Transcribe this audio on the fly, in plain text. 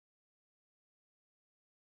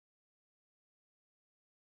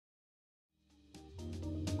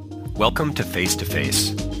Welcome to Face to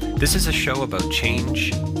Face. This is a show about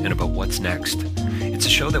change and about what's next. It's a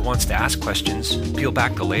show that wants to ask questions, peel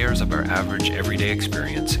back the layers of our average everyday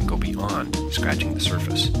experience, and go beyond scratching the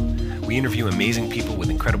surface. We interview amazing people with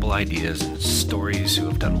incredible ideas and stories who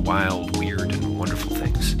have done wild, weird, and wonderful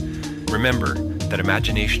things. Remember that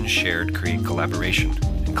imagination shared creates collaboration,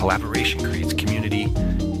 and collaboration creates community,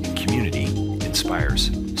 and community inspires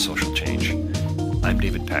social change. I'm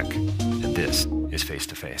David Peck, and this is Face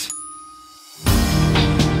to Face.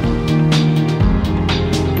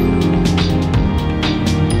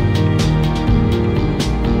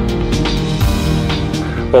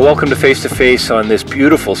 Well, welcome to Face to Face on this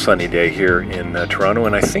beautiful sunny day here in Toronto,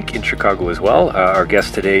 and I think in Chicago as well. Our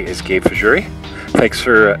guest today is Gabe Fajuri. Thanks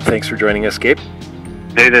for joining us, Gabe.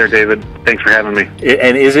 Hey there, David. Thanks for having me.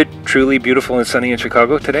 And is it truly beautiful and sunny in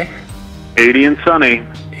Chicago today? 80 and sunny.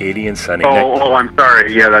 80 and sunny. Oh, I'm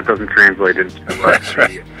sorry. Yeah, that doesn't translate into. That's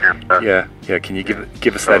right. Yeah. Can you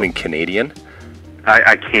give us that in Canadian?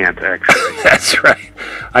 I can't, actually. That's right.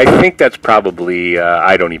 I think that's probably,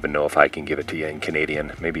 I don't even know if I can give it to you in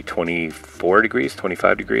Canadian. Maybe 24 degrees,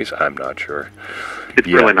 25 degrees? I'm not sure. It's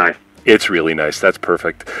really nice. It's really nice. That's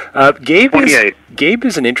perfect. Gabe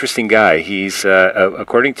is an interesting guy. He's,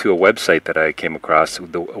 according to a website that I came across,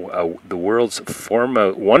 one of the world's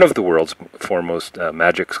foremost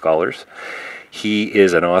magic scholars. He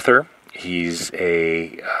is an author. He's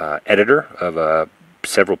a editor of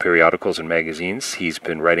several periodicals and magazines. He's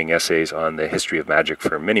been writing essays on the history of magic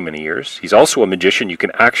for many, many years. He's also a magician. You can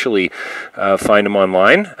actually find him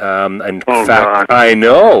online. In fact, God. I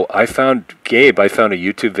know. I found a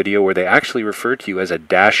YouTube video where they actually refer to you as a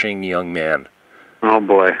dashing young man. Oh,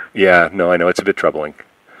 boy. Yeah, no, I know. It's a bit troubling.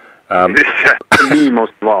 To me,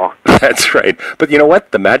 most of all. That's right. But you know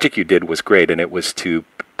what? The magic you did was great, and it was to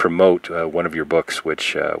promote one of your books,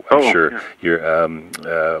 which I'm sure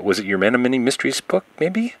was it your Man of Many Mysteries book,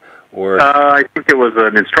 maybe? Or I think it was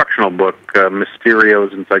an instructional book,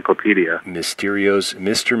 Mysterio's Encyclopedia.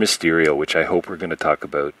 Mr. Mysterio, which I hope we're going to talk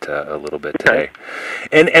about a little bit today.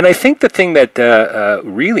 And I think the thing that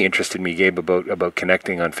really interested me, Gabe, about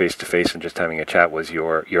connecting on Face to Face and just having a chat was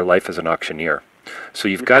your life as an auctioneer. So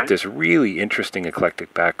you've got this really interesting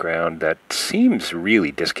eclectic background that seems really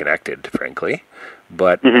disconnected, frankly.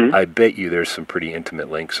 But I bet you there's some pretty intimate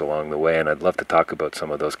links along the way, and I'd love to talk about some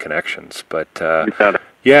of those connections. But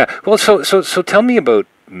yeah, well, so tell me about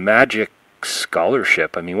magic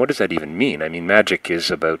scholarship. I mean, what does that even mean? I mean, magic is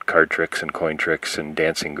about card tricks and coin tricks and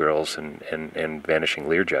dancing girls and vanishing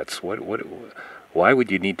Learjets. Why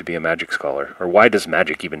would you need to be a magic scholar, or why does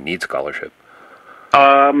magic even need scholarship?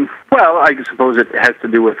 Well, I suppose it has to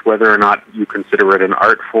do with whether or not you consider it an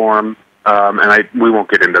art form, and we won't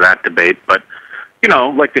get into that debate, but you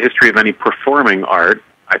know, like the history of any performing art,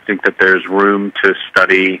 I think that there's room to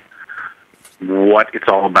study what it's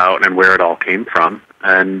all about and where it all came from.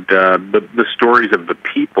 And the stories of the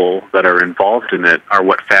people that are involved in it are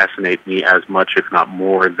what fascinate me as much, if not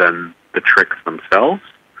more, than the tricks themselves.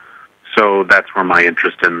 So that's where my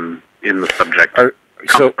interest in the subject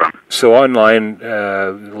comes from. So online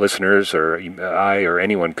listeners or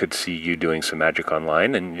anyone could see you doing some magic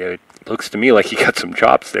online, and it looks to me like you got some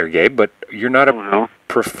chops there, Gabe, but you're not a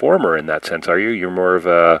performer in that sense, are you? You're more of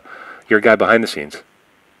you're a guy behind the scenes.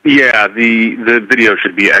 Yeah, the video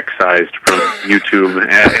should be excised from YouTube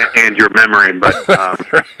and your memory, but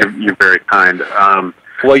you're very kind.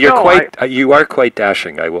 Well, you are quite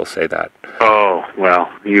dashing, I will say that. Oh,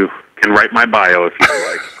 well, you can write my bio if you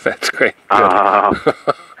like. That's great.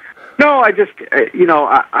 No, I just,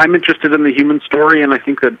 I'm interested in the human story, and I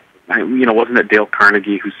think that, wasn't it Dale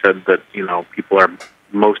Carnegie who said that, people are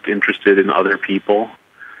most interested in other people?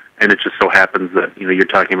 And it just so happens that, you're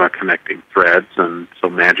talking about connecting threads, and so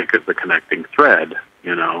magic is the connecting thread,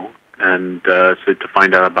 and so to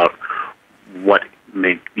find out about what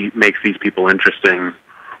makes these people interesting,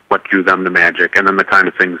 what drew them to magic, and then the kind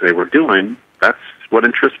of things they were doing, that's what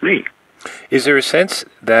interests me. Is there a sense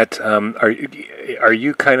that, are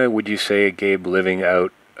you kind of, would you say, Gabe, living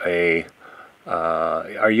out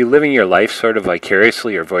are you living your life sort of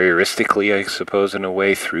vicariously or voyeuristically, I suppose, in a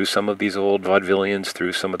way, through some of these old vaudevillians,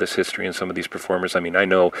 through some of this history and some of these performers? I mean, I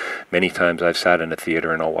know many times I've sat in a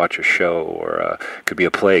theater and I'll watch a show, or could be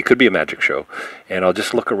a play, could be a magic show, and I'll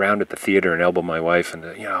just look around at the theater and elbow my wife and,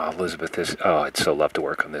 Elizabeth, I'd so love to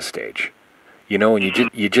work on this stage. And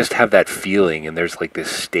you just have that feeling, and there's like this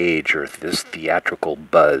stage or this theatrical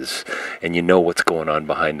buzz, and you know what's going on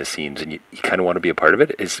behind the scenes, and you kind of want to be a part of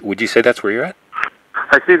it. Would you say that's where you're at?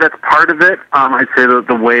 I'd say that's part of it. I'd say that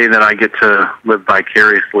the way that I get to live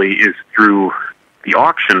vicariously is through the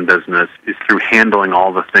auction business is through handling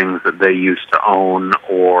all the things that they used to own,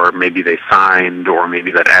 or maybe they signed, or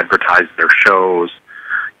maybe that advertised their shows,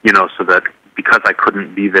 so that because I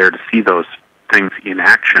couldn't be there to see those things in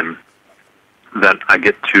action, that I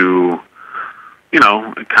get to,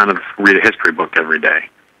 kind of read a history book every day.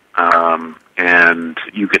 And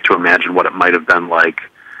you get to imagine what it might have been like,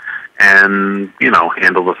 and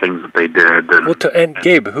handle the things that they did. And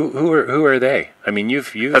Gabe, who are they? I mean,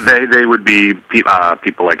 you've they would be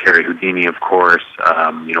people like Harry Houdini, of course.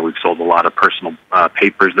 We've sold a lot of personal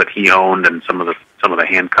papers that he owned, and some of the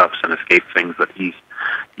handcuffs and escape things that he's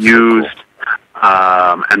used. Cool.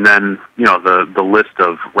 And then the list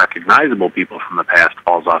of recognizable people from the past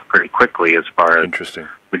falls off pretty quickly as far as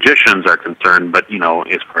magicians are concerned. But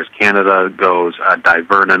as far as Canada goes, Di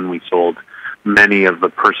Vernon, we sold many of the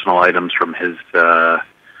personal items from his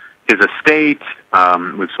estate.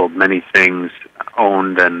 We've sold many things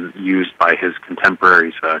owned and used by his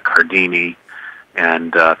contemporaries, Cardini,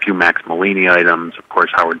 and a few Max Malini items. Of course,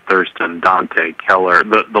 Howard Thurston, Dante, Kellar.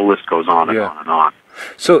 The list goes on and on and on.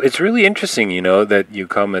 So it's really interesting, that you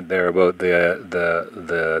comment there about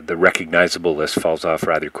the recognizable list falls off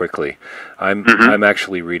rather quickly. I'm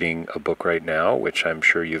actually reading a book right now, which I'm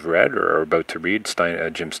sure you've read or are about to read,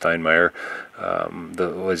 Jim Steinmeier.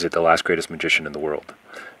 Was it The Last Greatest Magician in the World?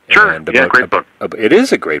 Sure, great book. It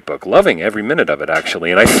is a great book, loving every minute of it,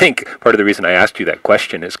 actually. And I think part of the reason I asked you that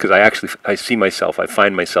question is because I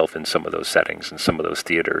find myself in some of those settings and some of those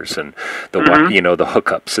theaters and the the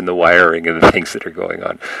hookups and the wiring and the things that are going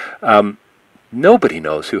on. Nobody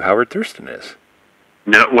knows who Howard Thurston is.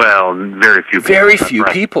 No, well, very few people. Very few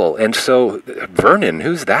people. And so, Vernon,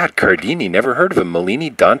 who's that? Cardini, never heard of him. Malini,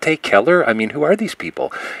 Dante, Kellar. I mean, who are these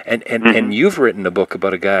people? And you've written a book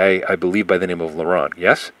about a guy, I believe, by the name of Laurent,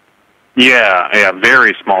 yes? Yeah,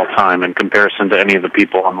 very small time in comparison to any of the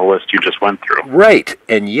people on the list you just went through. Right,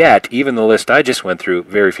 and yet, even the list I just went through,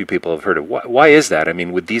 very few people have heard of. Why is that? I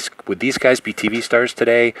mean, would these guys be TV stars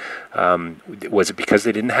today? Was it because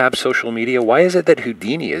they didn't have social media? Why is it that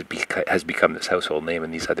Houdini has become this household name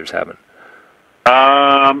and these others haven't?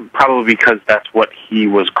 Probably because that's what he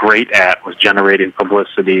was great at, was generating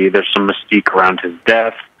publicity. There's some mystique around his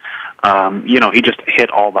death. He just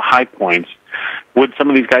hit all the high points. Would some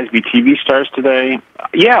of these guys be TV stars today?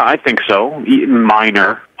 Yeah, I think so.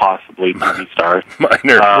 Minor, possibly TV stars.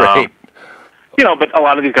 Minor, right. But a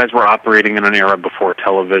lot of these guys were operating in an era before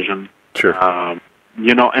television. Sure.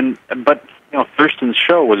 But Thurston's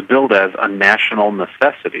show was billed as a national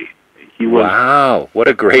necessity. He was wow, what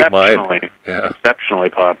a great mind. Exceptionally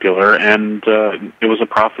popular, and it was a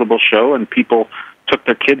profitable show, and people took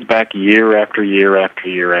their kids back year after year after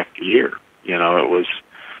year after year.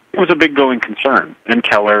 It was a big going concern, and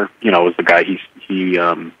Kellar, was the guy he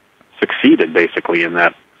succeeded basically in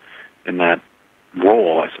that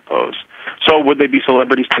role, I suppose. So would they be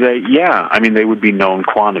celebrities today? Yeah, I mean they would be known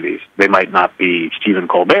quantities. They might not be Stephen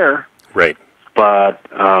Colbert, right? But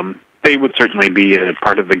they would certainly be a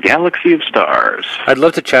part of the galaxy of stars. I'd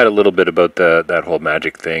love to chat a little bit about that whole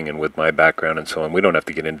magic thing and with my background and so on. We don't have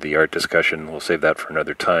to get into the art discussion. We'll save that for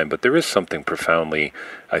another time. But there is something profoundly,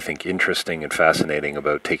 I think, interesting and fascinating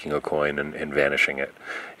about taking a coin and vanishing it.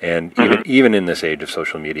 And even in this age of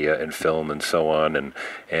social media and film and so on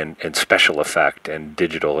and special effect and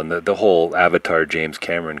digital and the whole Avatar James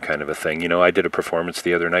Cameron kind of a thing. I did a performance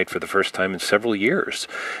the other night for the first time in several years.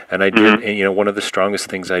 And I did, and one of the strongest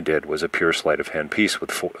things I did was a pure sleight of hand piece with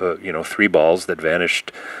 3 balls that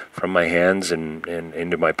vanished from my hands and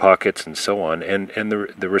into my pockets and so on. And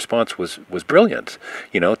the response was brilliant.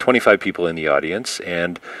 25 people in the audience,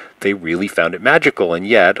 and they really found it magical. And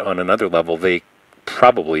yet, on another level, they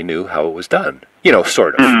probably knew how it was done.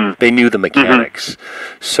 Sort of. They knew the mechanics.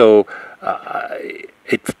 So,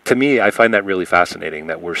 to me, I find that really fascinating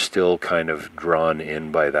that we're still kind of drawn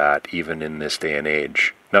in by that, even in this day and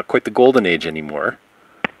age. Not quite the golden age anymore.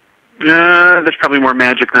 There's probably more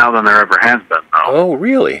magic now than there ever has been, though. Oh,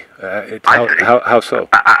 really? How so?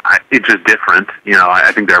 It's just different.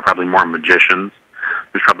 I think there are probably more magicians.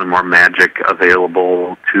 There's probably more magic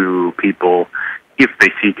available to people if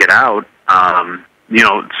they seek it out.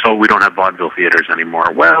 So we don't have vaudeville theaters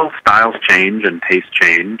anymore. Well, styles change and tastes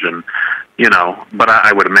change, and but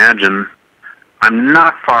I would imagine I'm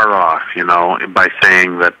not far off, by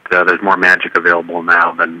saying that there's more magic available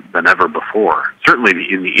now than ever before.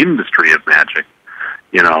 Certainly in the industry of magic,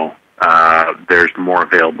 there's more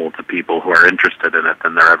available to people who are interested in it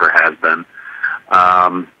than there ever has been.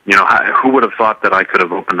 Who would have thought that I could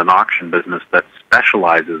have opened an auction business that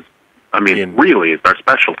specializes, really is our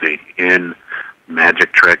specialty in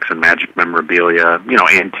magic tricks and magic memorabilia,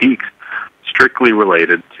 antiques. strictly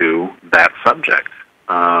related to that subject.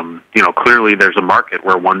 Clearly there's a market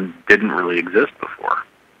where one didn't really exist before.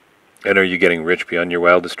 And are you getting rich beyond your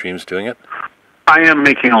wildest dreams doing it? I am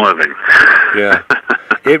making a living. Yeah.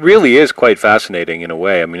 It really is quite fascinating in a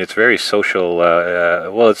way. I mean, it's very social.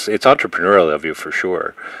 It's entrepreneurial of you for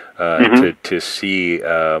sure. To see.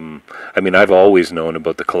 I mean, I've always known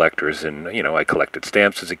about the collectors, and I collected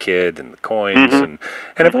stamps as a kid and the coins, and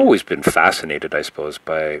I've always been fascinated, I suppose,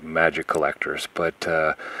 by magic collectors, but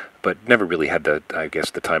never really had the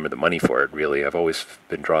time or the money for it. Really, I've always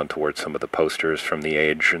been drawn towards some of the posters from the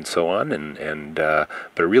age and so on, but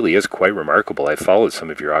it really is quite remarkable. I followed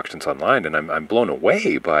some of your auctions online, and I'm blown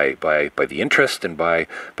away by the interest and by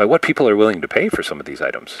what people are willing to pay for some of these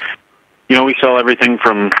items. We sell everything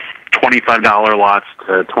from $25 lots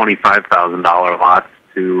to $25,000 lots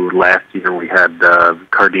to last year we had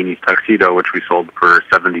Cardini's tuxedo, which we sold for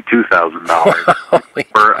 $72,000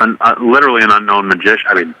 for literally an unknown magician.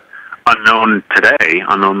 I mean, unknown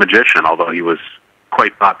magician, although he was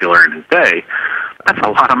quite popular in his day. That's a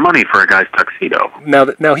lot of money for a guy's tuxedo.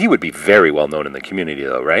 Now he would be very well known in the community,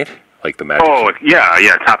 though, right? Like the magic. Oh,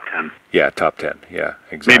 yeah, top 10. Yeah, top 10. Yeah,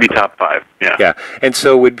 exactly. Maybe top 5. Yeah. Yeah, and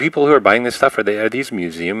so would people who are buying this stuff, are these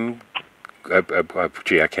museum? I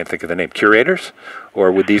can't think of the name. Curators,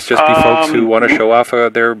 or would these just be folks who want to show off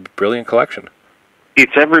their brilliant collection?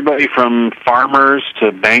 It's everybody from farmers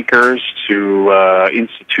to bankers to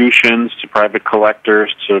institutions to private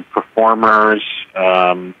collectors to performers.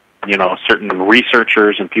 Certain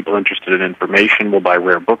researchers and people interested in information will buy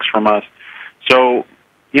rare books from us. So,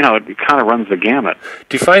 it kind of runs the gamut.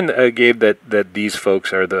 Do you find, Gabe, that these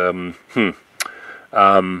folks are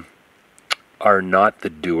are not the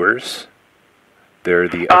doers? They're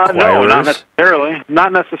the acquirers? No, not necessarily.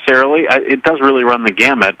 Not necessarily. It does really run the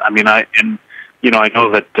gamut. I mean, I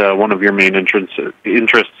know that one of your main interests is,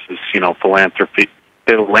 philanthropy.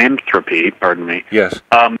 Pardon me. Yes.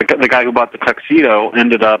 The guy who bought the tuxedo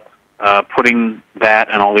ended up putting that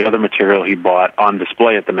and all the other material he bought on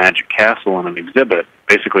display at the Magic Castle in an exhibit,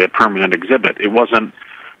 basically a permanent exhibit. It wasn't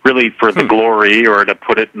really for the glory or to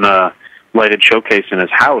put it in a lighted showcase in his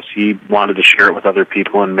house. He wanted to share it with other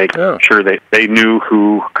people and make sure they knew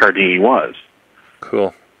who Cardini was.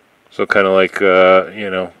 Cool. So kind of like,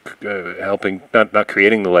 helping, not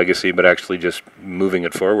creating the legacy, but actually just moving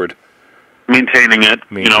it forward. Maintaining it.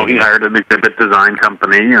 He hired an exhibit design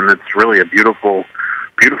company, and it's really a beautiful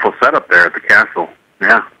setup there at the castle.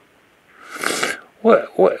 Yeah.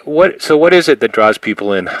 So what is it that draws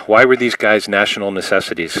people in? Why were these guys national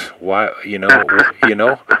necessities? Why,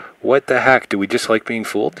 what the heck? Do we just like being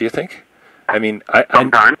fooled, do you think? I mean,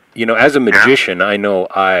 sometimes. As a magician, I know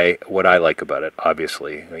what I like about it,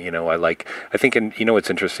 obviously. I think, and what's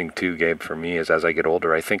interesting too, Gabe, for me is as I get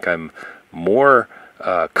older, I think I'm more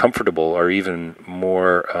comfortable or even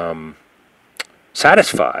more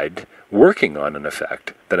satisfied working on an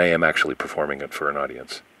effect than I am actually performing it for an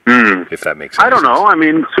audience. If that makes sense. I don't know. I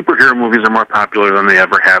mean, superhero movies are more popular than they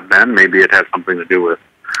ever have been. Maybe it has something to do with...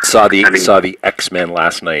 Saw the X-Men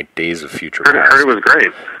last night, Days of Future Past. Heard it was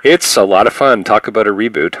great. It's a lot of fun. Talk about a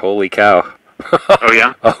reboot. Holy cow. Oh,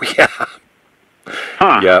 yeah? Oh, yeah.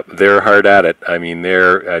 Huh. Yeah, they're hard at it. I mean,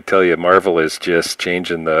 I tell you, Marvel is just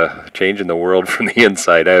changing the world from the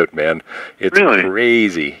inside out, man. It's really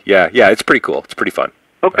crazy. Yeah, it's pretty cool. It's pretty fun.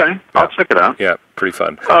 Okay, I'll check it out. Yeah, pretty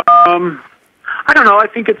fun. I don't know. I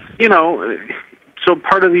think it's so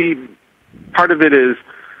part of it is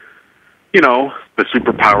the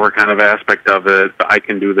superpower kind of aspect of it. The I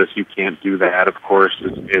can do this, you can't do that. Of course,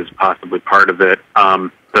 is possibly part of it.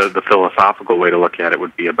 The philosophical way to look at it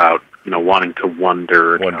would be about wanting to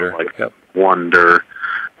wonder, wonder,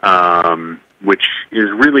 which is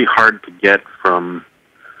really hard to get from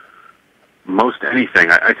most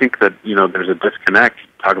anything. I think that there's a disconnect.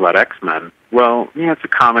 Talk about X-Men. Well, yeah, it's a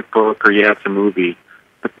comic book, or yeah, it's a movie,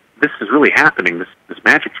 but this is really happening. This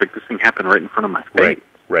magic trick, this thing happened right in front of my face.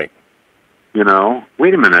 Right.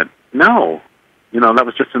 Wait a minute. No, that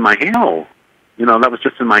was just in my hand. That was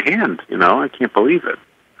just in my hand. I can't believe it.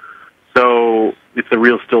 So it's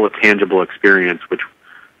still a tangible experience, which,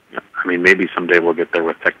 maybe someday we'll get there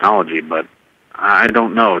with technology, but I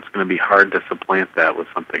don't know. It's going to be hard to supplant that with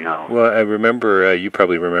something else. Well, I remember, you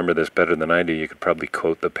probably remember this better than I do. You could probably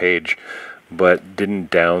quote the page, but didn't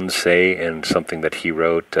Downs say in something that he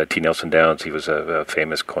wrote, T. Nelson Downs, he was a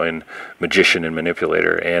famous coin magician and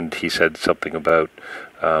manipulator, and he said something about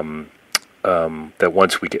that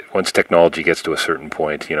once technology gets to a certain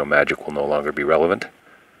point, magic will no longer be relevant.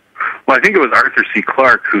 Well, I think it was Arthur C.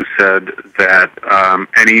 Clarke who said that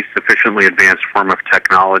any sufficiently advanced form of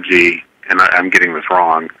technology, and I'm getting this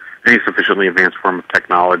wrong, any sufficiently advanced form of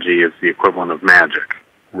technology is the equivalent of magic.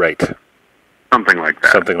 Right. Something like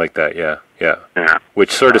that. Something like that, yeah. Yeah.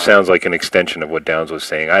 Which sort of sounds like an extension of what Downs was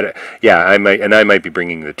saying. I might be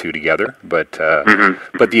bringing the two together, but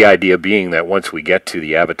but the idea being that once we get to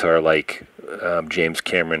the Avatar-like James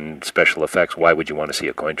Cameron special effects, why would you want to see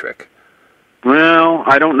a coin trick? Well,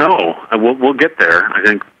 I don't know. We'll get there. I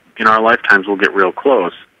think in our lifetimes we'll get real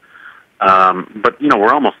close. But,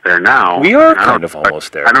 we're almost there now. We are kind of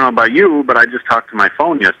almost there. I don't know about you, but I just talked to my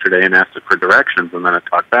phone yesterday and asked it for directions, and then it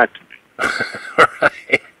talked back to me.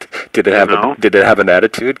 Right. Did it have an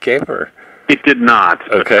attitude, Gabe? Or? It did not.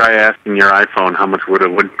 Okay. Try asking your iPhone how much wood a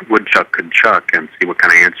woodchuck could chuck and see what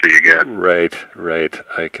kind of answer you get. Right.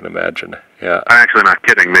 I can imagine. Yeah. I'm actually not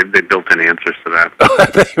kidding. They built in answers to that. Oh,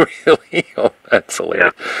 they really? Oh, that's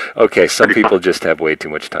hilarious. Yeah. Okay, some Pretty people fun. just have way too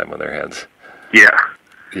much time on their hands.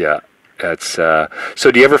 Yeah. That's so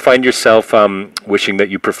do you ever find yourself wishing that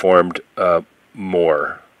you performed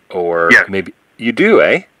more, or Yes. maybe you do,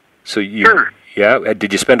 eh? So you Sure. Yeah,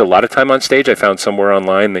 did you spend a lot of time on stage? I found somewhere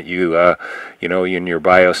online that you in your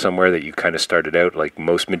bio somewhere that you kind of started out like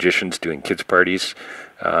most magicians doing kids parties.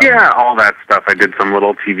 Yeah, all that stuff. I did some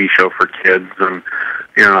little TV show for kids and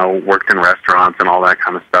worked in restaurants and all that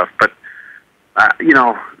kind of stuff, but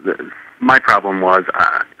my problem was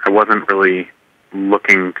I wasn't really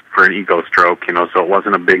looking for an ego stroke, so it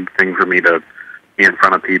wasn't a big thing for me to be in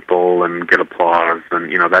front of people and get applause,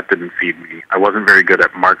 and that didn't feed me. I wasn't very good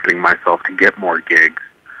at marketing myself to get more gigs.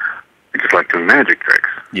 I just like doing magic tricks.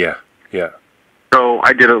 Yeah. So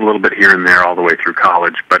I did it a little bit here and there all the way through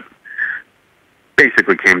college, but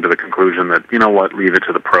basically came to the conclusion that, leave it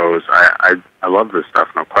to the pros. I love this stuff,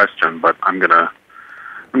 no question, but I'm gonna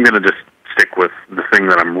just stick with the thing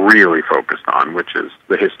that I'm really focused on, which is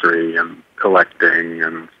the history and collecting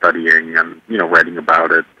and studying and, writing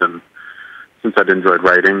about it. And since I'd enjoyed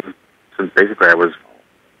writing since basically I was,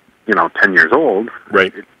 10 years old,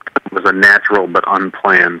 Right. It was a natural but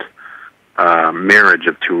unplanned marriage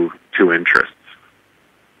of two interests.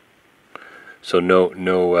 So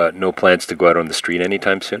no plans to go out on the street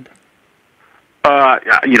anytime soon?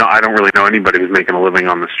 I don't really know anybody who's making a living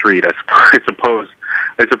on the street. I suppose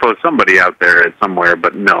somebody out there is somewhere,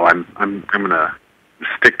 but no, I'm gonna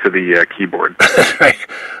stick to the keyboard. Right.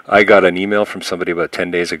 I got an email from somebody about 10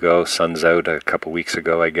 days ago, sun's out a couple weeks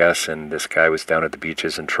ago, I guess, and this guy was down at the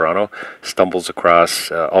beaches in Toronto,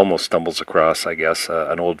 almost stumbles across, I guess,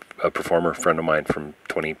 an old performer friend of mine from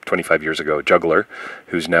 25 years ago, a juggler,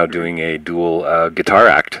 who's now doing a dual guitar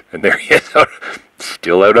act, and there he is,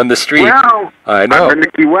 still out on the street. Well, I know. I've been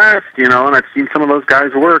to Key West, and I've seen some of those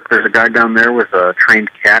guys work. There's a guy down there with a trained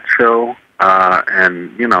cat show,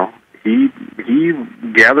 and, he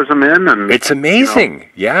gathers them in, and it's amazing.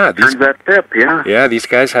 Yeah, turns that tip. Yeah, these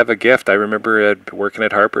guys have a gift. I remember working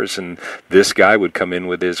at Harper's, and this guy would come in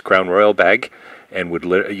with his Crown Royal bag, and would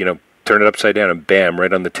turn it upside down, and bam,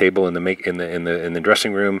 right on the table in the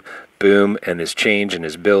dressing room, boom, and his change and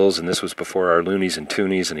his bills, and this was before our loonies and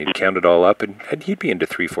toonies, and he'd count it all up, and he'd be into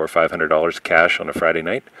 $300-$500 cash on a Friday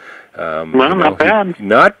night. Not bad.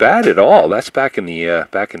 Not bad at all. That's back in the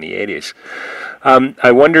 80s.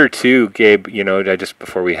 I wonder too, Gabe. I just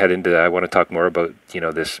before we head into that, I want to talk more about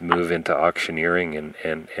this move into auctioneering and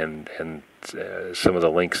some of the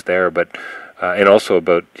links there, but and also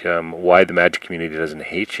about why the magic community doesn't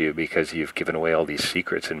hate you because you've given away all these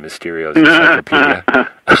secrets in Mysterio's Encyclopedia.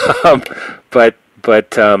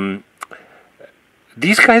 But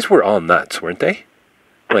these guys were all nuts, weren't they?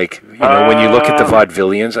 Like, when you look at the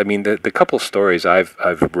vaudevillians, I mean, the couple stories I've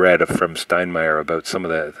read from Steinmeier about some of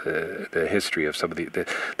the history of some of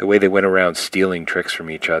the way they went around stealing tricks from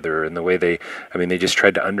each other, and the way they just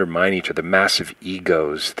tried to undermine each other, massive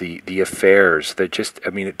egos, the affairs that just,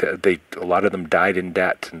 a lot of them died in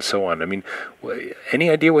debt and so on. I mean, any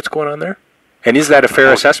idea what's going on there? And is that a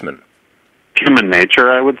fair assessment? Human nature,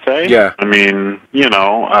 I would say. Yeah.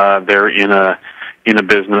 They're in a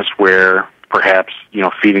business where perhaps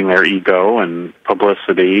feeding their ego and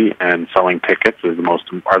publicity and selling tickets are the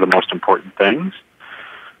most important things.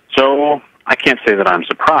 So I can't say that I'm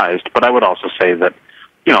surprised, but I would also say that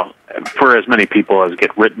for as many people as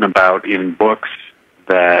get written about in books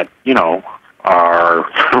that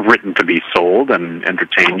are written to be sold and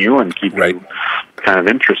entertain you and keep you kind of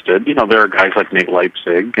interested, there are guys like Nate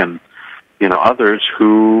Leipzig and others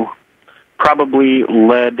who probably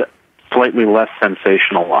led slightly less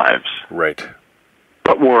sensational lives. Right.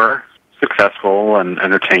 But were successful and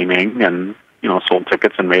entertaining and, sold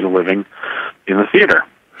tickets and made a living in the theater.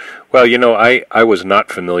 Well, you know, I was not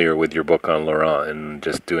familiar with your book on Laurent, and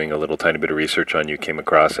just doing a little tiny bit of research on you, came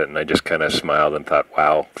across it, and I just kind of smiled and thought,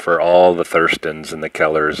 wow, for all the Thurstons and the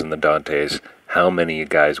Kellars and the Dantes, how many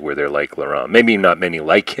guys were there like Laurent? Maybe not many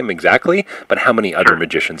like him exactly, but how many other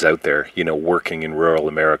magicians out there, you know, working in rural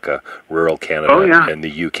America, rural Canada, and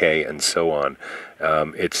the UK, and so on.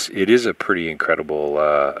 It is a pretty incredible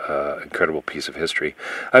piece of history.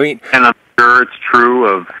 I mean, and I'm sure it's true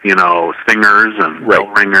of, you know, singers and bell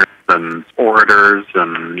ringers and orators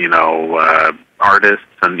and, you know, artists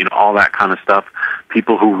and, you know, all that kind of stuff.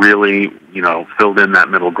 People who really, you know, filled in that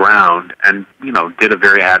middle ground and, you know, did a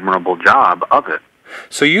very admirable job of it.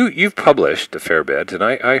 So you've published a fair bit, and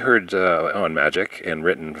I heard on magic and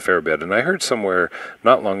written a fair bit, and I heard somewhere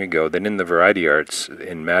not long ago that in the variety arts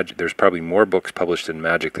in magic, there's probably more books published in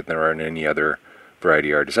magic than there are in any other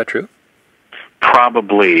variety art. Is that true?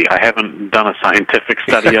 Probably. I haven't done a scientific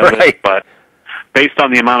study of it, but based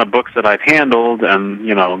on the amount of books that I've handled and,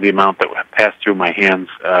 you know, the amount that have passed through my hands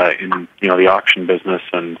in, you know, the auction business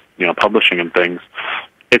and, you know, publishing and things,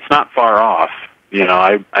 it's not far off. You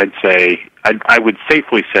know, I'd say, I would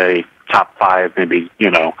safely say top 5, maybe,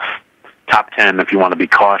 you know, top 10 if you want to be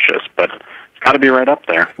cautious, but it's got to be right up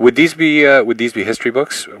there. Would these be history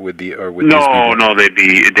books? Would these be no,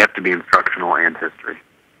 it'd have to be instructional and history.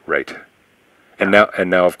 Right. And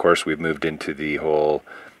now, of course, we've moved into the whole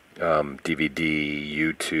DVD,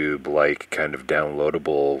 YouTube, like kind of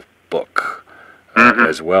downloadable book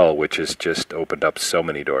as well, which has just opened up so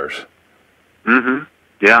many doors. Mm-hmm.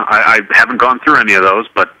 Yeah, I haven't gone through any of those,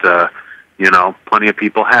 but you know, plenty of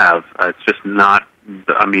people have. It's just not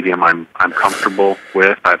a medium I'm comfortable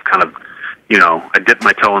with. I've kind of, you know, I dipped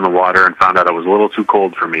my toe in the water and found out it was a little too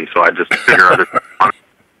cold for me, so I just figure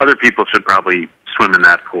other people should probably swim in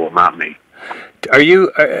that pool, not me. Are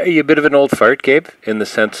you a bit of an old fart, Gabe, in the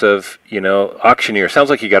sense of, you know, auctioneer? Sounds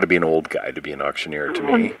like you got to be an old guy to be an auctioneer to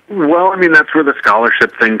me. Well, I mean, that's where the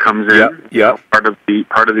scholarship thing comes in. Yeah. Part of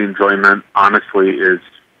the enjoyment, honestly, is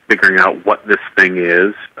figuring out what this thing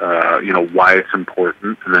is, you know, why it's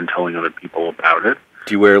important, and then telling other people about it.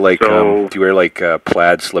 Do you wear like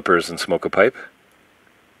plaid slippers and smoke a pipe?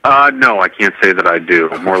 No, I can't say that I do.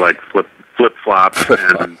 More like flip-flops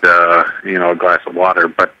and you know, a glass of water.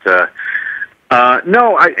 But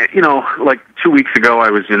no, you know, like 2 weeks ago, I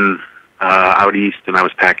was in out east, and I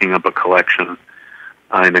was packing up a collection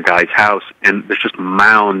in a guy's house, and there's just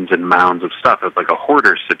mounds and mounds of stuff. It's like a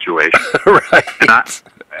hoarder situation. Right. And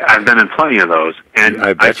I've been in plenty of those, and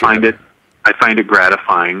I find it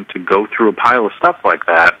gratifying to go through a pile of stuff like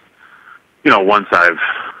that. You know, once I've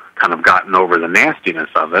kind of gotten over the nastiness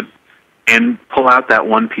of it, and pull out that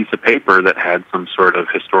one piece of paper that had some sort of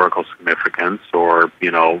historical significance, or,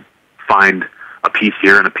 you know, find a piece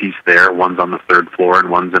here and a piece there. One's on the 3rd floor, and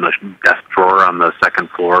one's in a desk drawer on the 2nd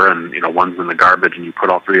floor, and, you know, one's in the garbage, and you put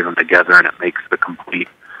all 3 of them together, and it makes the complete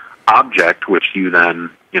object, which you then,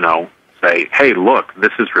 you know, say, hey, look,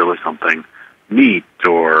 this is really something neat,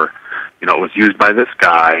 or, you know, it was used by this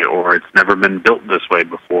guy, or it's never been built this way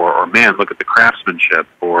before, or, man, look at the craftsmanship,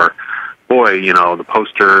 or, boy, you know, the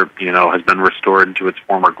poster, you know, has been restored to its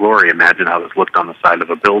former glory. Imagine how this looked on the side of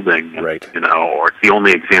a building, right? You know, or it's the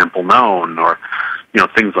only example known, or, you know,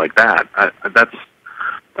 things like that.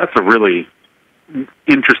 That's a really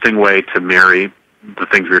interesting way to marry the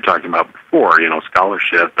things we were talking about before, you know,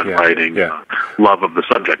 scholarship and writing, love of the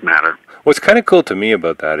subject matter. What's kind of cool to me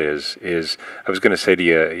about that is I was going to say to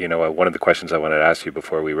you, you know, one of the questions I wanted to ask you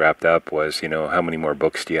before we wrapped up was, you know, how many more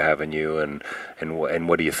books do you have in you, and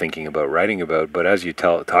what are you thinking about writing about? But as you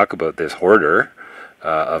talk about this hoarder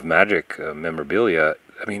of magic memorabilia,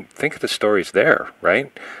 I mean, think of the stories there,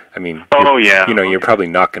 right? I mean, you know, you're probably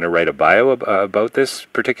not going to write a bio about this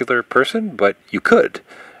particular person, but you could.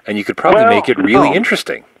 And you could probably make it really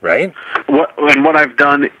interesting, right? What I've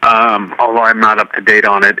done, although I'm not up to date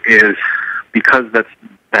on it, is because that's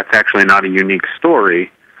actually not a unique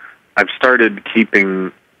story. I've started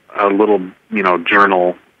keeping a little, you know,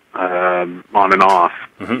 journal on and off.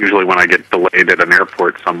 Usually when I get delayed at an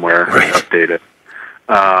airport somewhere, I update it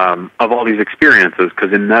of all these experiences,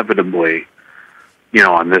 because inevitably, you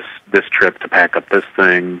know, on this trip to pack up this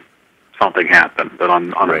thing, something happened, but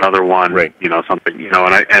on another one, you know, something, you know,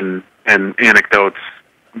 and anecdotes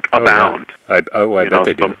abound. I bet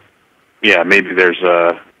they do. So, yeah, maybe there's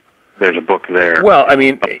a book there. Well, I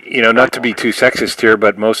mean, you know, not to be too sexist here,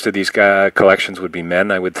 but most of these collections would be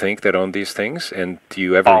men, I would think, that own these things. And do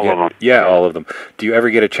you ever all of them? Yeah, all of them. Do you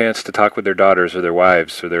ever get a chance to talk with their daughters or their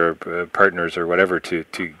wives or their partners or whatever to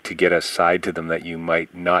get a side to them that you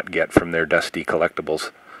might not get from their dusty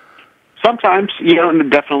collectibles? Sometimes, you know,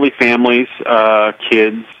 definitely families,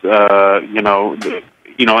 kids, you know,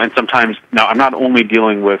 and sometimes, now I'm not only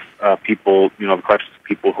dealing with people, the collections of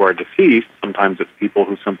people who are deceased, sometimes it's people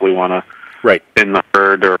who simply want to right. in the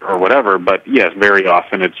herd or whatever, but yes, very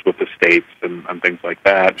often it's with estates and things like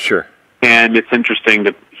that. Sure. And it's interesting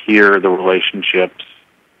to hear the relationships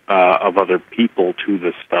of other people to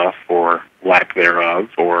this stuff, or lack thereof,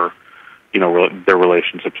 or their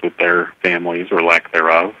relationships with their families or lack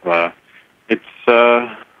thereof. It's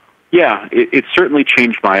certainly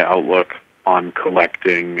changed my outlook on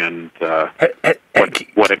collecting and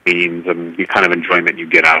what it means and the kind of enjoyment you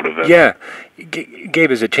get out of it. Yeah. Gabe,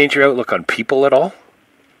 has it changed your outlook on people at all?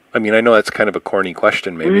 I mean, I know that's kind of a corny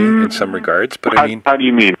question, maybe in some regards, but how do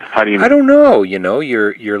you mean? I don't know.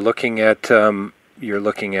 You're looking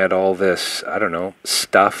at all this, I don't know,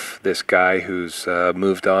 stuff. This guy who's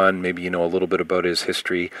moved on. Maybe a little bit about his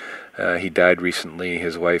history. He died recently.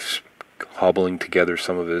 His wife's hobbling together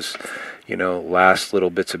some of his, last little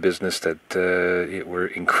bits of business that were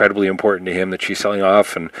incredibly important to him that she's selling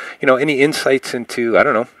off, and any insights into, I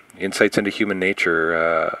don't know, human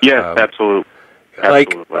nature. Yes, absolutely.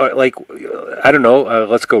 Like I don't know.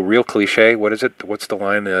 Let's go real cliche. What is it? What's the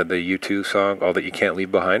line? The U2 song, "All That You Can't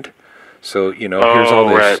Leave Behind." So here's all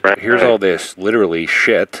this. Here's all this literally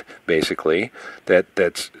shit, basically.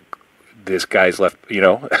 That's this guy's left.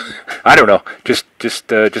 I don't know. Just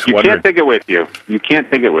You wondering. can't take it with you. You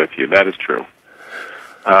can't take it with you. That is true.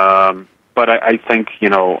 But I think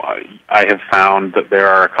I have found that there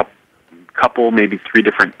are a couple, maybe three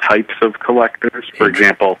different types of collectors. For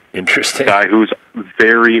example, interesting. A guy who's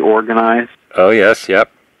very organized. Oh yes, yep.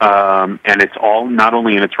 And it's all not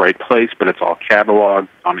only in its right place, but it's all cataloged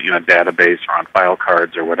on a database or on file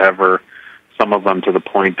cards or whatever. Some of them to the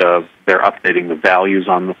point of they're updating the values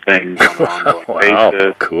on the things on an ongoing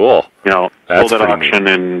basis. Cool. Sold at auction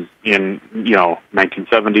in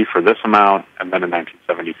 1970 for this amount, and then in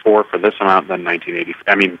 1974 for this amount, and then 1980.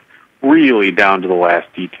 I mean, really down to the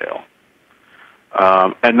last detail.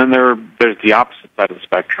 And then there's the opposite side of the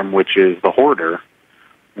spectrum, which is the hoarder,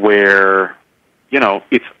 where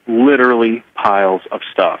it's literally piles of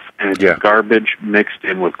stuff, and it's garbage mixed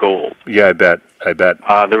in with gold. Yeah, I bet.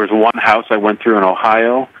 There was one house I went through in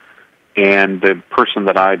Ohio, and the person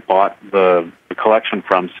that I bought the collection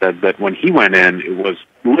from said that when he went in, it was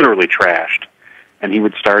literally trashed, and he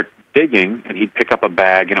would start digging, and he'd pick up a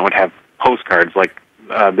bag, and it would have postcards. Like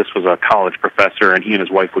this was a college professor, and he and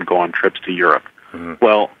his wife would go on trips to Europe. Mm-hmm.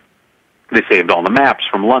 Well, they saved all the maps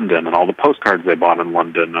from London and all the postcards they bought in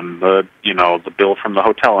London and the bill from the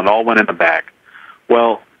hotel, and all went in a bag.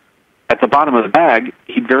 Well, at the bottom of the bag,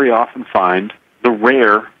 he'd very often find the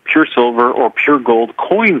rare pure silver or pure gold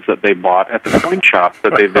coins that they bought at the coin shop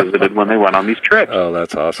that they visited when they went on these trips. Oh,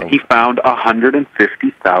 that's awesome. He found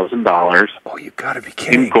 $150,000. Oh, you gotta be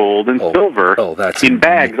kidding. In gold and silver. Oh, that's in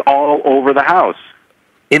bags all over the house.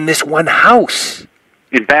 In this one house?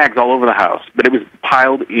 In bags all over the house, but it was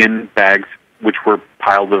piled in bags which were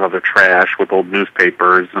piled with other trash, with old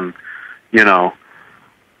newspapers, and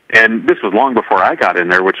and this was long before I got in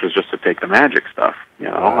there, which was just to take the magic stuff.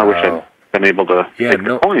 Wow. I wish I'd been able to take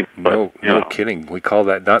the coin. But, no kidding. We call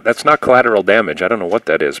that that's not collateral damage. I don't know what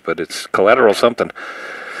that is, but it's collateral something.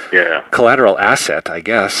 Yeah. Collateral asset, I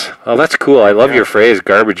guess. Oh, that's cool. I love your phrase,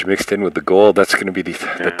 garbage mixed in with the gold. That's going to be the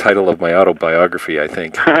title of my autobiography, I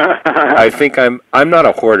think. I think I'm not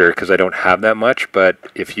a hoarder because I don't have that much, but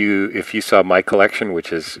if you saw my collection,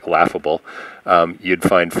 which is laughable, you'd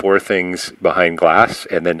find 4 things behind glass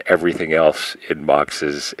and then everything else in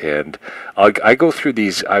boxes. And I go through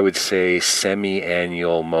these, I would say,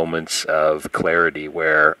 semi-annual moments of clarity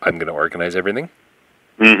where I'm going to organize everything.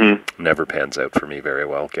 Mm-hmm. Never pans out for me very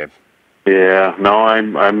well, Gabe. Yeah, no,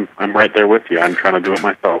 I'm right there with you. I'm trying to do it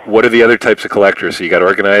myself. What are the other types of collectors? So you got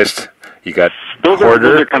organized, you got hoarder.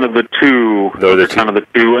 Those are kind of the two. Those are kind of the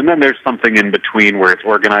two, and then there's something in between where it's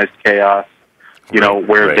organized chaos.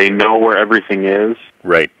 Where they know where everything is.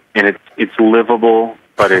 Right. And it's livable,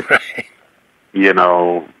 but it's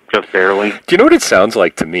just barely. Do you know what it sounds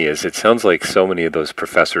like to me? It sounds like so many of those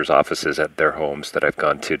professors' offices at their homes that I've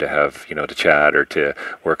gone to have, to chat or to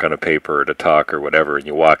work on a paper or to talk or whatever, and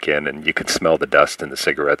you walk in and you can smell the dust and the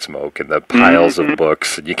cigarette smoke and the piles of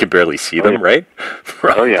books, and you can barely see them, right?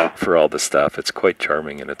 For all the stuff. It's quite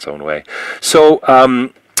charming in its own way. So,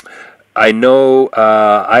 I know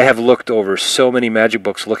I have looked over so many magic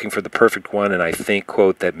books looking for the perfect one, and I think,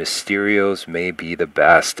 quote, that Mysterio's may be the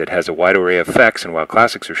best. It has a wide array of effects, and while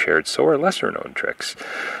classics are shared, so are lesser-known tricks.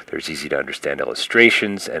 There's easy-to-understand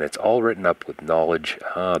illustrations, and it's all written up with knowledge.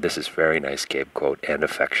 This is very nice, Gabe, quote, and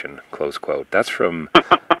affection, close quote. That's from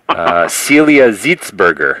Celia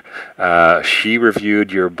Zietzberger. She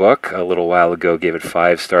reviewed your book a little while ago, gave it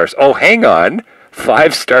 5 stars. Oh, hang on.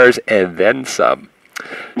 5 stars and then some.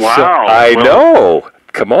 Wow. So, I know.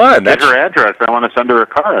 Come on. Get her address. I want to send her a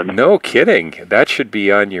card. No kidding. That should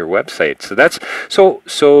be on your website.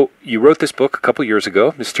 So you wrote this book a couple years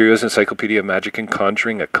ago, Mysterio's Encyclopedia of Magic and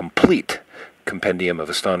Conjuring, a complete compendium of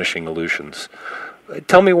astonishing illusions.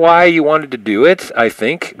 Tell me why you wanted to do it,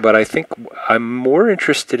 but I think I'm more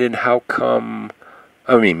interested in how come,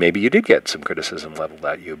 I mean, maybe you did get some criticism leveled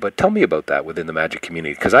at you, but tell me about that within the magic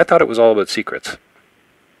community, because I thought it was all about secrets.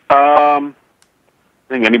 I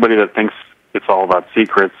think anybody that thinks it's all about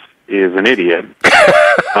secrets is an idiot.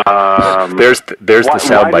 There's the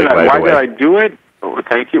soundbite, by the way. Why did I do it? Oh,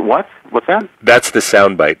 thank you. What's that? That's the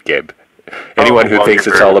soundbite, Gabe. Anyone who thinks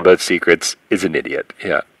it's all about secrets is an idiot.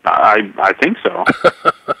 Yeah. I think so.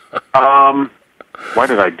 Why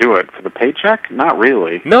did I do it? For the paycheck? Not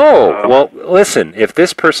really. No. Well, listen, if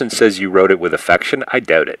this person says you wrote it with affection, I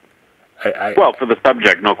doubt it. Well, for the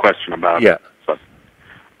subject, no question about it. So,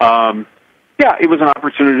 yeah, it was an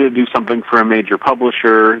opportunity to do something for a major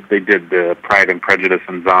publisher. They did Pride and Prejudice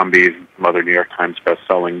and Zombies and some other New York Times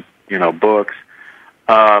best-selling, books.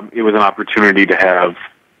 It was an opportunity to have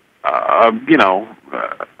a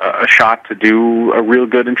shot to do a real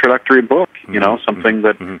good introductory book, something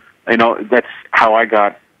that, that's how I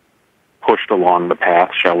got pushed along the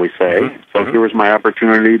path, shall we say. So here was my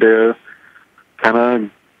opportunity to kind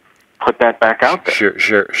of put that back out there.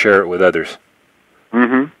 Share it with others.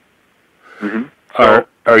 So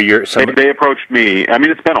they approached me. I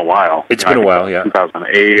mean, it's been a while. It's been a while, yeah.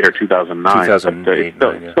 2008 or 2009. 2008,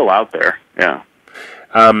 it's still out there, yeah.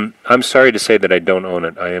 I'm sorry to say that I don't own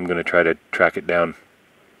it. I am going to try to track it down.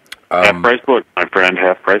 Half-price books, my friend,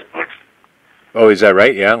 half-price books. Oh, is that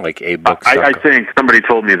right? Yeah, like A-books. I think somebody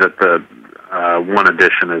told me that the one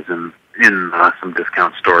edition is in some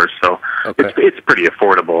discount stores, so it's pretty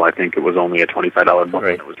affordable. I think it was only a $25 book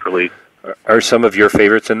when it was released. Are some of your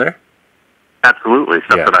favorites in there? Absolutely.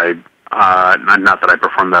 Stuff that not that I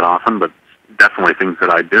perform that often, but definitely things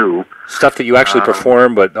that I do. Stuff that you actually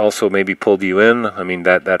perform, but also maybe pulled you in? I mean,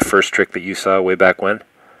 that first trick that you saw way back when?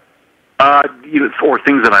 Or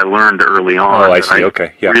things that I learned early on. Oh, I see.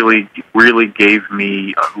 Okay, yeah. Really gave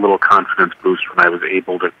me a little confidence boost when I was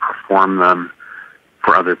able to perform them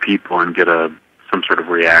for other people and get some sort of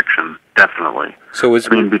reaction. Definitely. So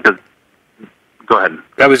because... Go ahead.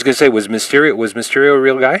 I was going to say, was Mysterio a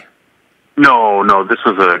real guy? No. This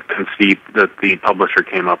was a conceit that the publisher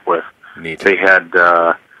came up with. Neat. They had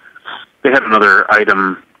another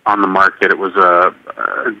item on the market. It was a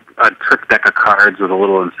trick deck of cards with a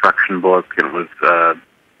little instruction book, and it was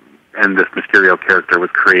and this Mysterio character was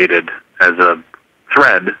created as a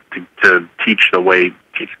thread to teach the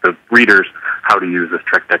readers how to use this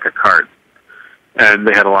trick deck of cards. And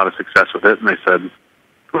they had a lot of success with it, and they said,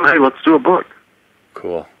 well, hey, let's do a book.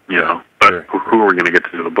 Cool. But who are we going to get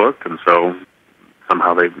to do the book? And so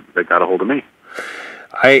somehow they got a hold of me.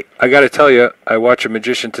 I got to tell you, I watch A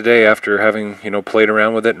Magician today after having played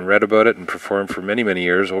around with it and read about it and performed for many, many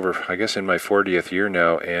years, over I guess in my 40th year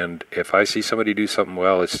now. And if I see somebody do something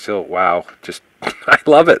well, it's still wow. Just I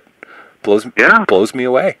love it. Blows me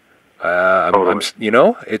away. Totally.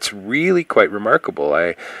 It's really quite remarkable.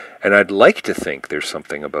 And I'd like to think there's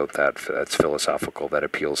something about that's philosophical that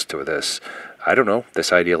appeals to this. I don't know,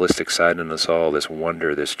 this idealistic side in us all, this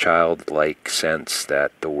wonder, this childlike sense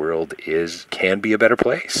that the world can be a better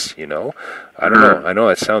place, I don't know. I know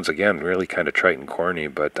it sounds, again, really kind of trite and corny,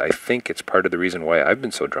 but I think it's part of the reason why I've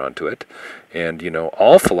been so drawn to it. And,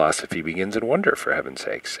 all philosophy begins in wonder, for heaven's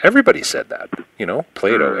sakes. Everybody said that.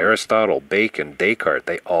 Plato, Aristotle, Bacon, Descartes,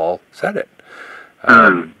 they all said it.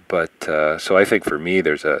 So I think for me,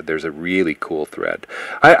 there's a really cool thread.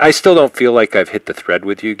 I still don't feel like I've hit the thread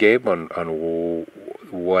with you, Gabe, on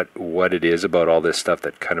what it is about all this stuff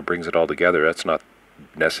that kind of brings it all together. That's not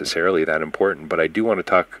necessarily that important, but I do want to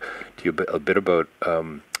talk to you a bit about,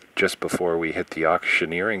 just before we hit the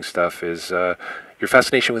auctioneering stuff, is your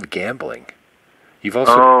fascination with gambling. You've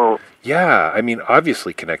also,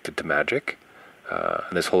 obviously connected to magic,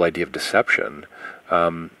 and this whole idea of deception.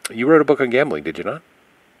 You wrote a book on gambling, did you not?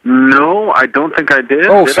 No, I don't think I did.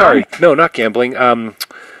 Oh, sorry. No, not gambling.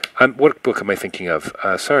 What book am I thinking of?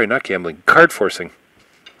 Sorry, not gambling. Card forcing.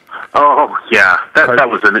 Oh, yeah. That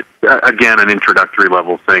was, an introductory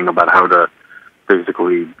level thing about how to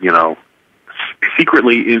basically,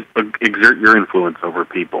 secretly exert your influence over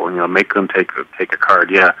people, make them take a card.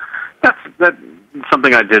 Yeah, that's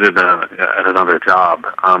something I did at another job,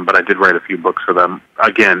 but I did write a few books for them.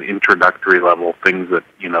 Again, introductory level things that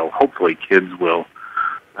hopefully kids will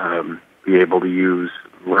be able to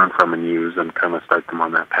learn from and use, and kind of start them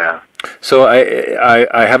on that path. So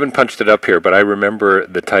I haven't punched it up here, but I remember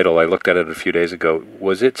the title. I looked at it a few days ago.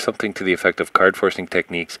 Was it something to the effect of card forcing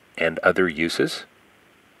techniques and other uses?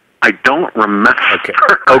 I don't remember.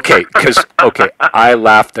 Okay, because I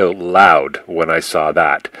laughed out loud when I saw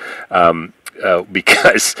that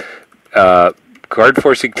because card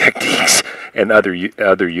forcing techniques and other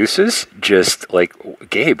uses. Just like,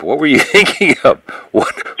 Gabe, what were you thinking of?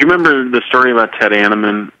 What? Do you remember the story about Ted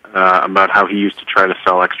Anneman about how he used to try to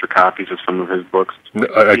sell extra copies of some of his books? He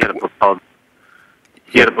had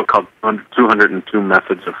a book called 202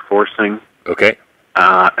 Methods of Forcing. Okay.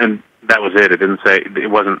 And that was it. It didn't say,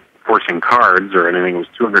 it wasn't forcing cards or anything. It was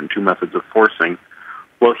 202 Methods of Forcing.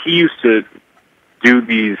 Well, he used to do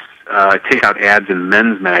these, take out ads in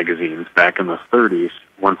men's magazines back in the 30s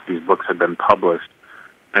once these books had been published.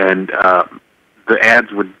 And the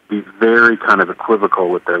ads would be very kind of equivocal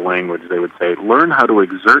with their language. They would say, learn how to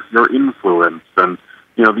exert your influence. And,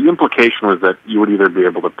 you know, the implication was that you would either be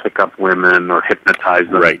able to pick up women or hypnotize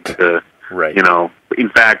them to, you know, in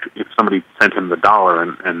fact, if somebody sent him the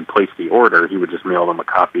 $1 and placed the order, he would just mail them a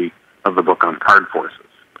copy of the book on card forces.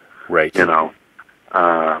 Right. You know,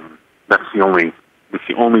 that's the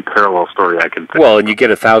only parallel story I can think. Well, and you get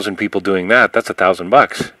 1,000 people doing that. That's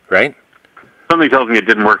 $1,000, right? Something tells me it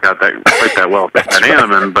didn't work out quite that well for Ted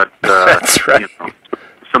Anneman, but that's right. You know,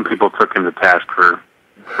 some people took him to task for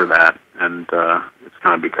that, and it's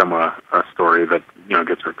kind of become a story that, you know,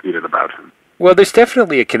 gets repeated about him. Well, there's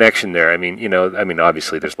definitely a connection there. I mean, you know,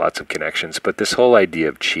 obviously there's lots of connections, but this whole idea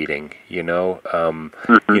of cheating, you know,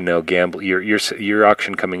 you know, gamble. Your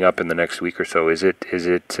auction coming up in the next week or so. Is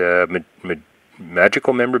it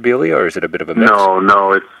magical memorabilia, or is it a bit of a mix?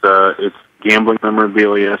 No, it's gambling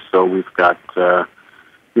memorabilia. So we've got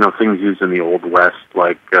you know, things used in the Old West,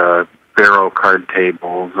 like Pharaoh card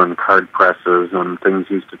tables and card presses, and things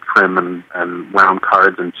used to trim and round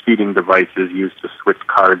cards, and cheating devices used to switch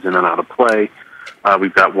cards in and out of play.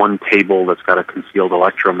 We've got one table that's got a concealed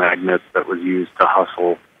electromagnet that was used to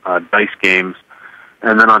hustle dice games.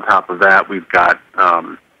 And then on top of that, we've got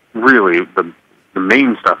really the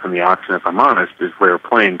main stuff in the auction, if I'm honest, is rare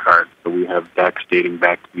playing cards. So we have decks dating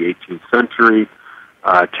back to the 18th century,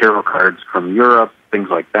 tarot cards from Europe, things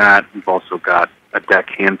like that. We've also got a deck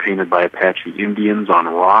hand-painted by Apache Indians on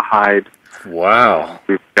rawhide. Wow.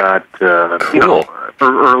 We've got, cool. You know,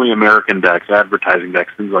 early American decks, advertising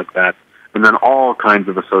decks, things like that. And then all kinds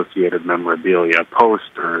of associated memorabilia,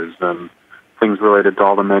 posters, and things related to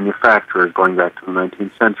all the manufacturers going back to the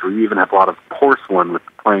 19th century. We even have a lot of porcelain with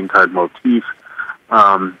the playing card motif.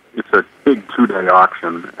 It's a big 2-day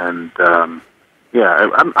auction, and yeah,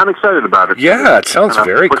 I'm excited about it. Yeah, it sounds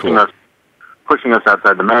very cool. Pushing us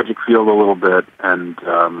outside the magic field a little bit, and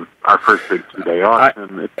our first big 2-day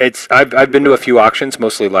auction. I've been to a few auctions,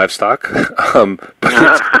 mostly livestock,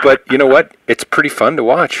 but you know what? It's pretty fun to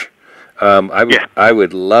watch. I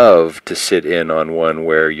would love to sit in on one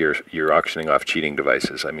where you're auctioning off cheating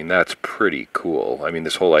devices. I mean, that's pretty cool. I mean,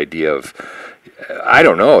 this whole idea of, I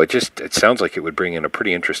don't know, it sounds like it would bring in a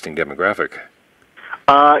pretty interesting demographic.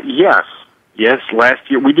 Yes. Last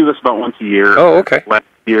year, we do this about once a year. Oh, okay. Last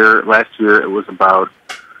year it was about,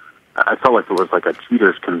 I felt like it was like a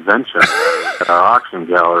cheaters convention at our auction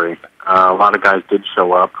gallery. A lot of guys did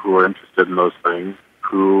show up who were interested in those things,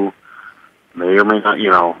 who may or may not,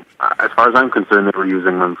 you know, as far as I'm concerned, they were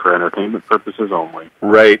using them for entertainment purposes only.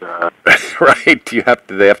 Right. Right. Do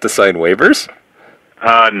they have to sign waivers?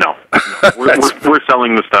 No. We're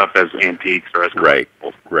selling the stuff as antiques or as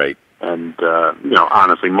collectibles. Right. And, you know,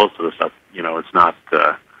 honestly, most of the stuff, you know, it's not,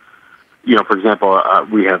 you know, for example,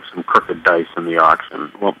 we have some crooked dice in the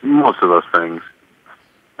auction. Well, most of those things,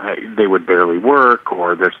 they would barely work,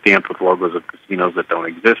 or they're stamped with logos of casinos that don't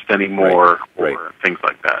exist anymore, or things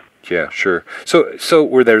like that. Yeah, sure. So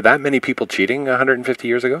were there that many people cheating 150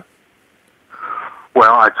 years ago?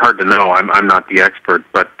 Well, it's hard to know. I'm not the expert,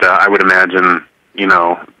 but I would imagine, you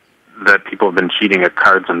know, that people have been cheating at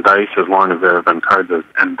cards and dice as long as there have been cards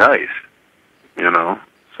and dice, you know.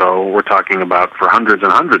 So we're talking about for hundreds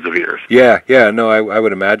and hundreds of years. Yeah, no, I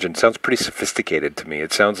would imagine. Sounds pretty sophisticated to me.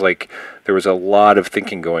 It sounds like there was a lot of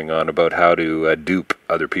thinking going on about how to dupe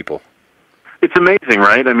other people. It's amazing,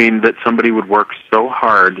 right? I mean, that somebody would work so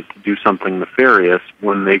hard to do something nefarious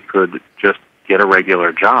when they could just get a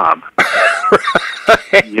regular job.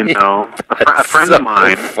 Right. You know, a friend of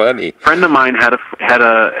mine. Funny. A friend of mine had a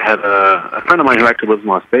friend of mine who actually lives in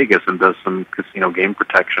Las Vegas and does some casino game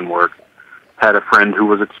protection work. Had a friend who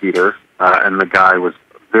was a cheater, and the guy was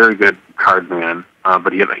a very good card man,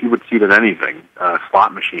 but he would cheat at anything,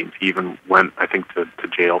 slot machines. He even went, I think, to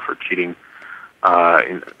jail for cheating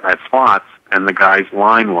at slots. And the guy's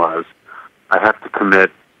line was, "I have to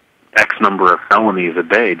commit X number of felonies a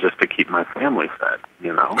day just to keep my family fed,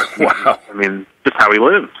 you know? Wow. I mean, just how he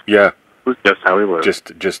lived. Yeah. It was just how he lived.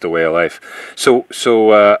 Just a way of life. So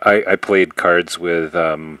I played cards with,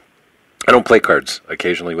 I don't play cards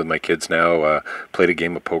occasionally with my kids now. Played a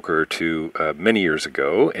game of poker or two many years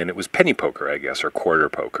ago, and it was penny poker, I guess, or quarter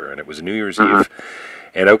poker, and it was New Year's Eve.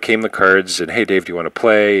 And out came the cards, and hey, Dave, do you want to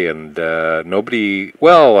play? And nobody,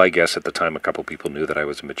 well, I guess at the time a couple people knew that I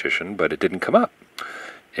was a magician, but it didn't come up.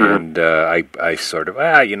 And I sort of,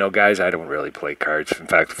 guys, I don't really play cards. In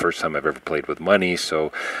fact, the first time I've ever played with money.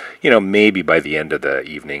 So, maybe by the end of the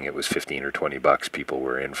evening, it was $15 or $20 people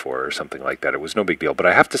were in for or something like that. It was no big deal. But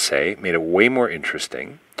I have to say, it made it way more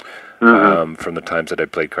interesting from the times that I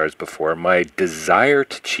played cards before. My desire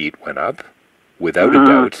to cheat went up. Without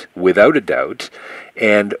a doubt.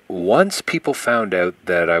 And once people found out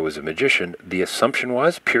that I was a magician, the assumption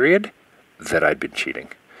was, that I'd been cheating.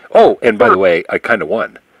 Oh, and by the way, I kind of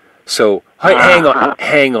won. So,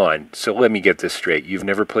 hang on. So let me get this straight. You've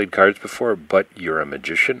never played cards before, but you're a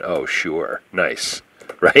magician? Oh, sure. Nice.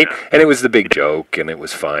 Right? And it was the big joke, and it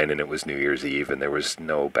was fine, and it was New Year's Eve, and there was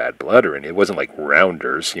no bad blood or anything. It wasn't like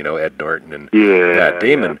Rounders, Ed Norton and Matt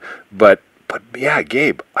Damon. Yeah. But yeah,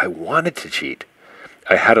 Gabe, I wanted to cheat.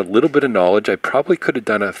 I had a little bit of knowledge. I probably could have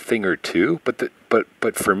done a thing or two,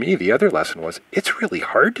 but for me, the other lesson was it's really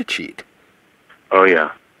hard to cheat. Oh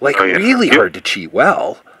yeah, really hard to cheat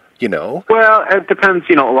well. Well, it depends.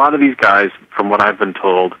 A lot of these guys, from what I've been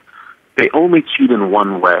told, they only cheat in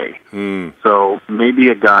one way. So maybe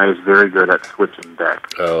a guy is very good at switching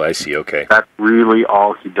decks. Oh, I see. Okay, that's really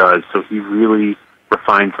all he does. So he really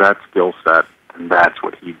refines that skill set, and that's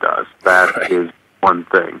what he does. That is one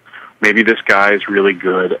thing. Maybe this guy is really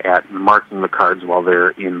good at marking the cards while they're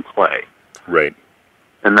in play. Right.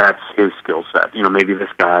 And that's his skill set. Maybe this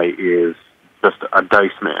guy is just a dice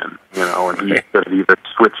man, and he's good at either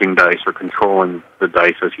switching dice or controlling the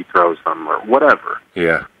dice as he throws them or whatever.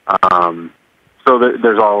 Yeah. So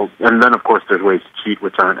there's all, and then of course there's ways to cheat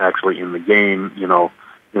which aren't actually in the game,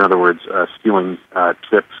 in other words, stealing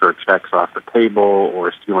chips or checks off the table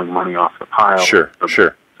or stealing money off the pile. Sure. It's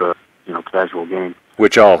a casual game.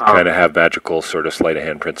 Which all kind of have magical sort of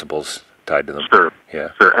sleight-of-hand principles tied to them. Sure.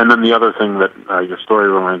 Yeah. Sure. And then the other thing that your story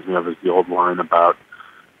reminds me of is the old line about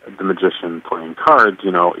the magician playing cards.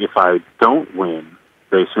 If I don't win,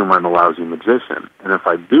 they assume I'm a lousy magician. And if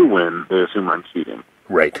I do win, they assume I'm cheating.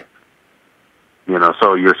 Right.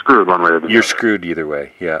 So you're screwed one way or the other. You're screwed either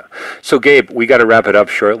way, yeah. So, Gabe, we got to wrap it up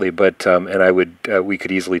shortly, but and we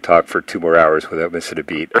could easily talk for 2 more hours without missing a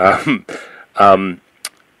beat.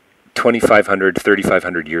 2,500,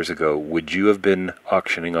 3,500 years ago, would you have been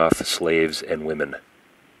auctioning off slaves and women?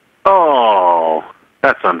 Oh,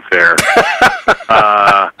 that's unfair.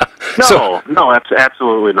 No,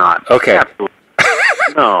 absolutely not. Okay. Absolutely.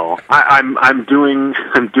 No, I'm doing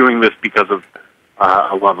this because of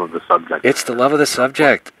a love of the subject. It's the love of the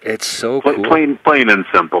subject. It's so cool. Plain and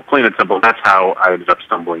simple. That's how I ended up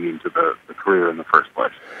stumbling into the career in the first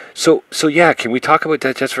place. So yeah, can we talk about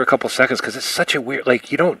that just for a couple seconds? Because it's such a weird. I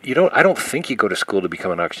don't think you go to school to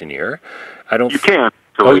become an auctioneer. You can.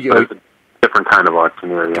 So it's a different kind of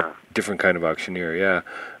auctioneer. Yeah. Different kind of auctioneer. Yeah.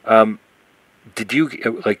 Did you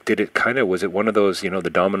was it one of those, the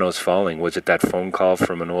dominoes falling? Was it that phone call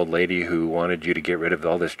from an old lady who wanted you to get rid of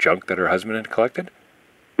all this junk that her husband had collected?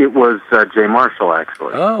 It was Jay Marshall,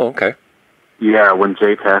 actually. Oh, okay. Yeah, when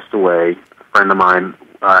Jay passed away, a friend of mine,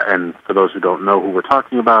 and for those who don't know who we're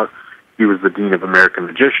talking about, he was the Dean of American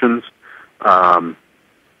Magicians, and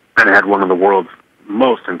had one of the world's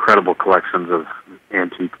most incredible collections of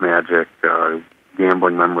antique magic,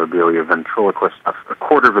 gambling memorabilia, ventriloquist stuff,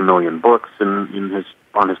 250,000 books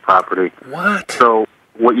on his property. What? So,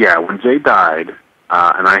 when Jay died,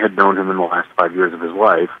 and I had known him in the last 5 years of his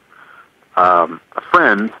life, a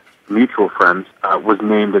mutual friend, was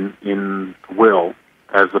named in will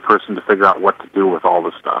as the person to figure out what to do with all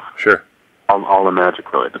the stuff. Sure. All the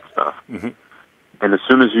magic-related stuff. Mm-hmm. And as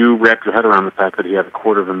soon as you wrap your head around the fact that he had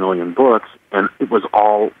 250,000 books, and it was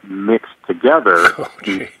all mixed together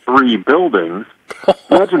in 3 buildings,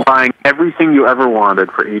 imagine buying everything you ever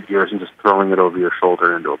wanted for 8 years and just throwing it over your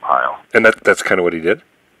shoulder into a pile. And that's kind of what he did?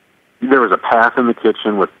 There was a path in the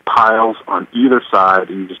kitchen with piles on either side,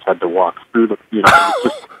 and you just had to walk through the,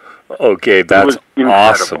 Okay, that's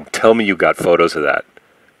awesome. Tell me you got photos of that.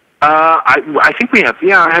 I think we have.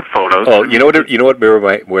 Yeah, I have photos. Oh, you know what?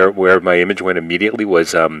 Where my image went immediately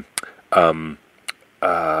was oh come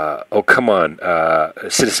on,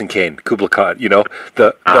 Citizen Kane, Kubla Khan.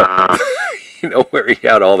 Where he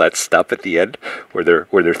had all that stuff at the end, where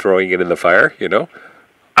they're throwing it in the fire.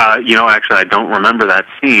 Actually, I don't remember that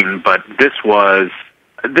scene, but this was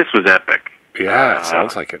This was epic. Yeah, it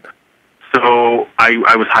sounds like it. So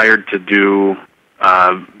I was hired to do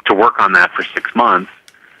to work on that for 6 months,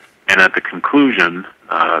 and at the conclusion,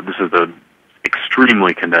 this is the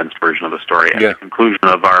extremely condensed version of the story. At the conclusion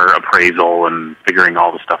of our appraisal and figuring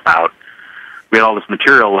all the stuff out, we had all this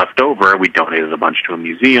material left over. We donated a bunch to a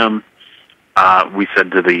museum. We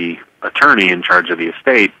said to the attorney in charge of the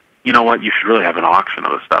estate, you know what, you should really have an auction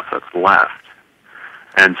of the stuff that's left.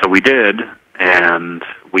 And so we did, and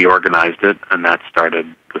we organized it, and that started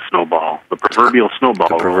the snowball, the proverbial snowball.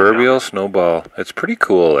 The proverbial snowball. It's pretty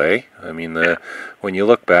cool, eh? I mean, when you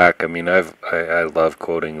look back, I mean, I love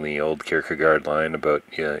quoting the old Kierkegaard line about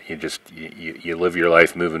you live your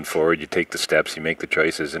life moving forward, you take the steps, you make the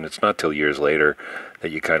choices, and it's not till years later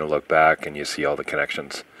that you kind of look back and you see all the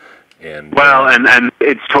connections. And and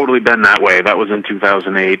it's totally been that way. That was in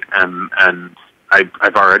 2008, and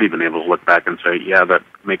I've already been able to look back and say, yeah, that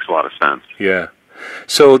makes a lot of sense. Yeah.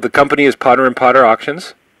 So the company is Potter and Potter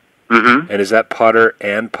Auctions? Mm-hmm. And is that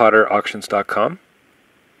PotterandPotterAuctions.com?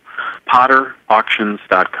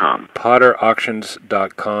 PotterAuctions.com.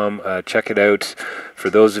 PotterAuctions.com. Check it out for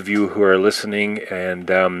those of you who are listening, and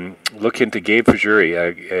look into Gabe Fajuri.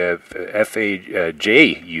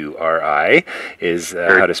 Fajuri is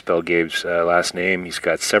how to spell Gabe's last name. He's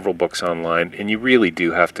got several books online, and you really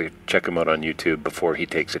do have to check him out on YouTube before he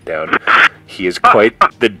takes it down. He is quite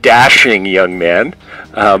the dashing young man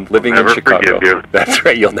living in Chicago. Forgive you. That's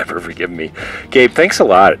right. You'll never forgive me. Gabe, thanks a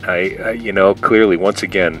lot. I clearly, once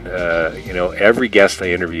again, every guest I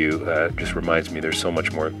interview just reminds me there's so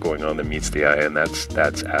much more going on than meets the eye, and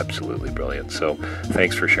that's absolutely brilliant. So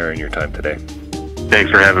thanks for sharing your time today. Thanks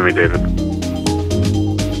for having me, David.